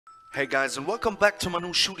Hey guys, and welcome back to my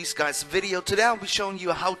new Shooty Skies video. Today I'll be showing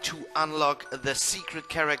you how to unlock the secret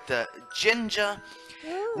character Ginger,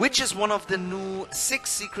 which is one of the new 6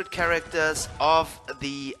 secret characters of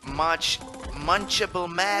the March Munchable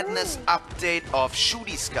Madness update of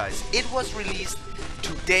Shooty Skies. It was released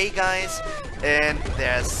today, guys, and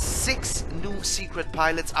there's 6 new secret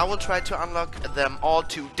pilots. I will try to unlock them all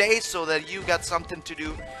today so that you got something to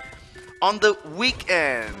do on the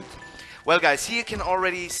weekend. Well guys, here you can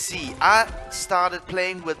already see I started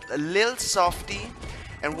playing with Lil Softie,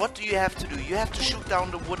 and what do you have to do? You have to shoot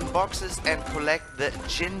down the wooden boxes and collect the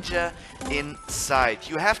ginger inside.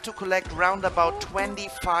 You have to collect round about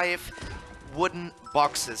 25 wooden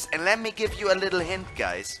boxes, and let me give you a little hint,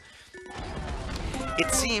 guys.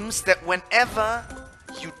 It seems that whenever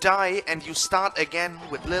you die and you start again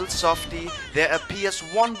with Lil Softie, there appears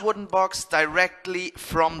one wooden box directly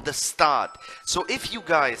from the start. So if you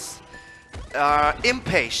guys are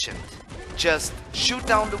impatient, just shoot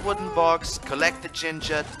down the wooden box, collect the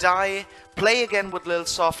ginger, die, play again with Lil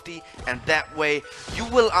Softie, and that way you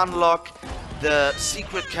will unlock the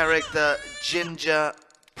secret character Ginger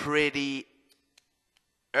pretty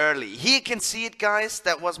early. Here you can see it, guys.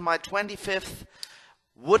 That was my 25th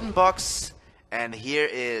wooden box, and here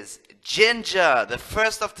is Ginger, the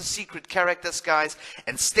first of the secret characters, guys.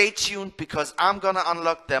 And stay tuned because I'm gonna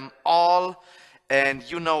unlock them all. And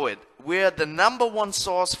you know it, we're the #1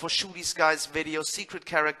 source for Shooty Skies video, secret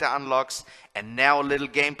character unlocks, and now a little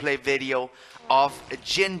gameplay video of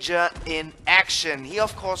Ginger in action. He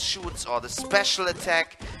of course shoots, or the special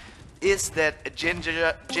attack is that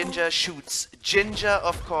Ginger shoots Ginger,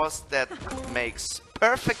 of course. That makes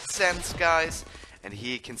perfect sense, guys. And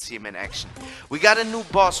here you can see him in action. We got a new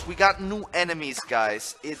boss, we got new enemies,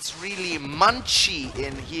 guys. It's really munchy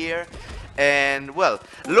in here. And well,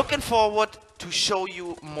 looking forward to show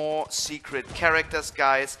you more secret characters,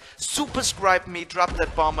 guys. Subscribe me, drop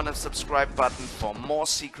that bomb on the subscribe button for more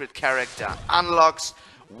secret character unlocks.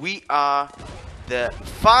 We are the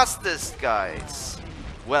fastest, guys.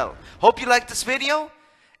 Well, hope you liked this video.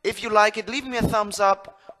 If you like it, leave me a thumbs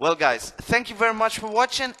up. Well guys, thank you very much for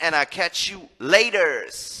watching, and I'll catch you later.